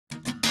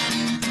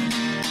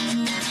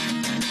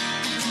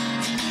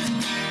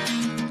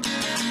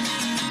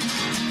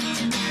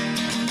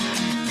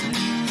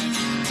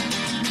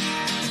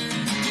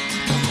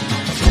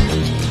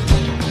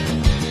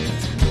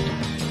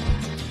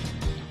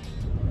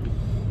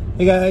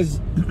Hey guys,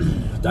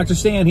 Dr.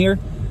 Stan here.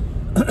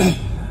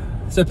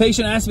 So a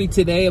patient asked me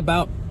today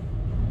about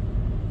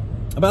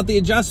the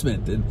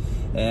adjustment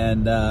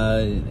and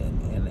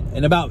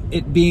about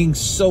it being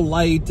so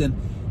light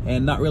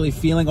and not really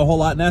feeling a whole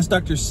lot, and asked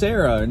Dr.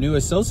 Sarah, our new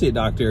associate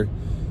doctor,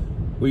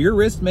 will your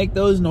wrist make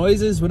those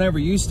noises whenever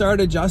you start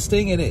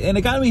adjusting? And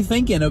it got me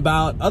thinking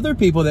about other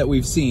people that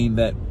we've seen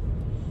that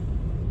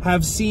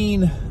have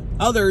seen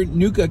other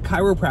NUCCA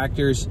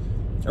chiropractors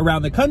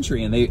around the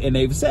country, and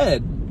they've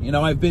said, you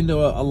know, I've been to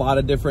a lot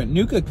of different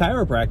NUCCA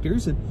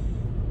chiropractors,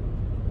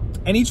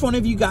 and each one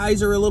of you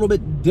guys are a little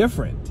bit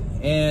different,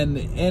 and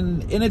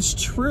it's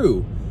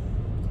true.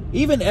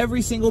 Even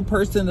every single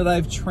person that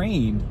I've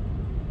trained,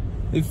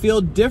 they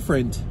feel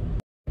different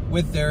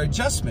with their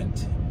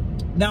adjustment.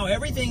 Now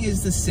everything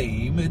is the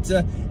same.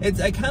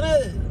 I kind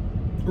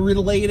of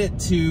relate it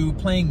to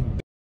playing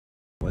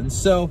baseball. And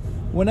so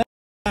whenever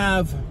I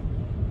have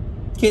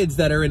kids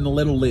that are in the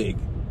little league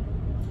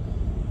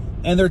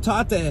and they're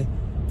taught to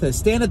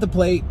stand at the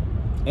plate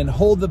and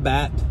hold the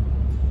bat,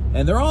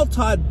 and they're all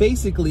taught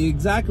basically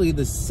exactly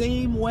the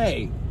same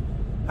way,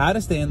 how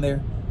to stand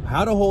there,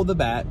 how to hold the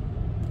bat,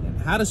 and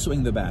how to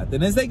swing the bat.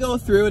 And as they go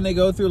through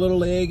little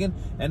league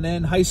and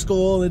then high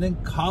school and then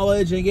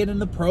college and get in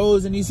the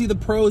pros, and you see the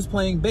pros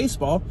playing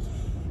baseball,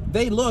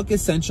 they look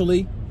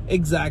essentially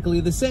exactly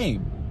the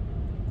same,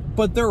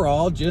 but they're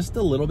all just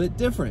a little bit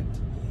different.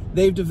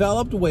 They've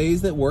developed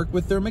ways that work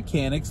with their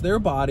mechanics, their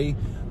body,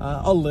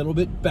 a little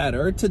bit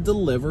better to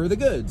deliver the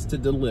goods, to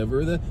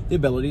deliver the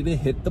ability to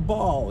hit the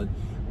ball. And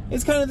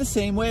it's kind of the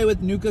same way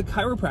with NUCCA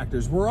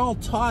chiropractors. We're all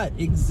taught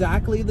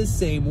exactly the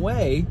same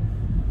way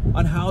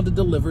on how to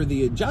deliver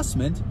the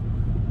adjustment.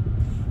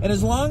 And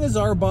as long as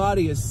our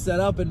body is set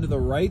up into the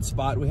right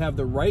spot, we have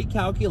the right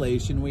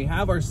calculation, we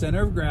have our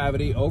center of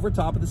gravity over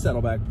top of the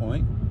saddleback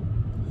point,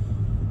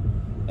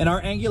 and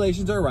our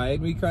angulations are right,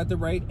 we got the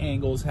right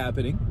angles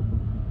happening,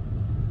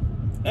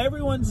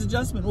 everyone's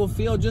adjustment will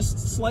feel just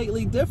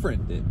slightly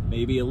different. It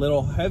may be a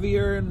little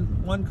heavier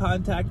in one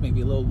contact,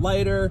 maybe a little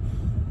lighter.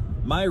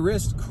 My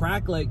wrist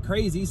crack like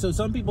crazy, so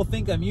some people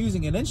think I'm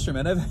using an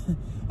instrument. I've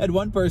had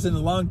one person a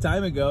long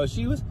time ago,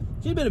 she'd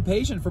been a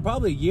patient for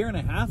probably a year and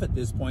a half at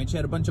this point. She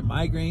had a bunch of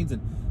migraines,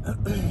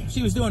 and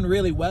she was doing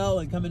really well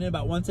and coming in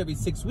about once every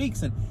 6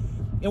 weeks. And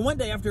one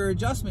day after her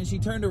adjustment, she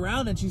turned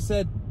around and she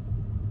said,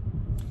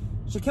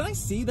 "So can I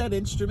see that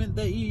instrument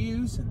that you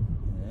use?"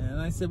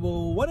 And I said,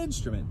 "Well, what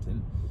instrument?"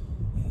 And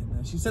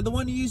she said, "The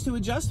one you used to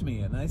adjust me."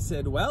 And I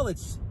said, "Well,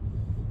 it's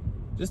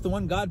just the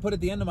one God put at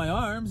the end of my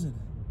arms." And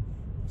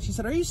she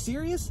said, "Are you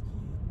serious?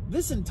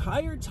 This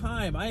entire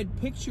time I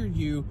had pictured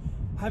you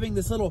having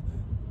this little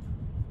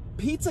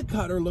pizza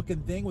cutter looking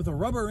thing with a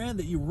rubber end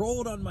that you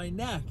rolled on my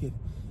neck."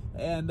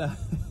 And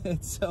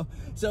so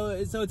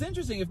it's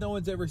interesting, if no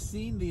one's ever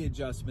seen the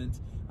adjustment,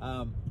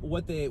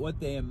 what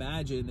they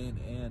imagine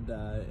and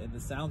the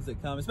sounds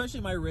that come,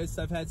 especially my wrists.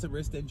 I've had some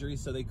wrist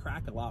injuries, so they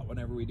crack a lot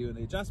whenever we do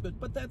the adjustment,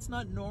 but that's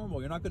not normal.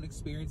 You're not going to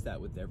experience that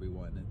with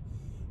everyone.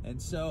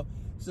 And so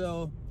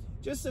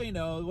just so you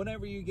know,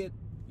 whenever you get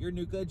your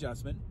NUCCA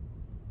adjustment,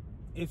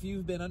 if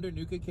you've been under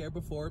NUCCA care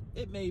before,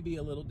 it may be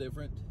a little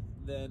different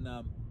than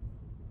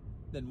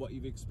what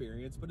you've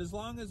experienced, but as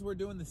long as we're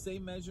doing the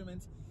same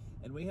measurements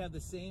and we have the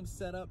same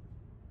setup,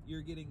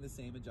 you're getting the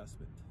same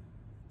adjustment.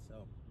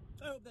 So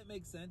I hope that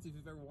makes sense if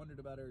you've ever wondered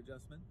about our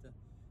adjustment. So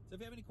if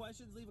you have any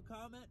questions, leave a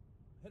comment,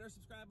 hit our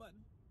subscribe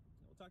button.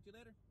 We'll talk to you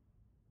later.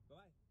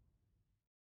 Bye-bye.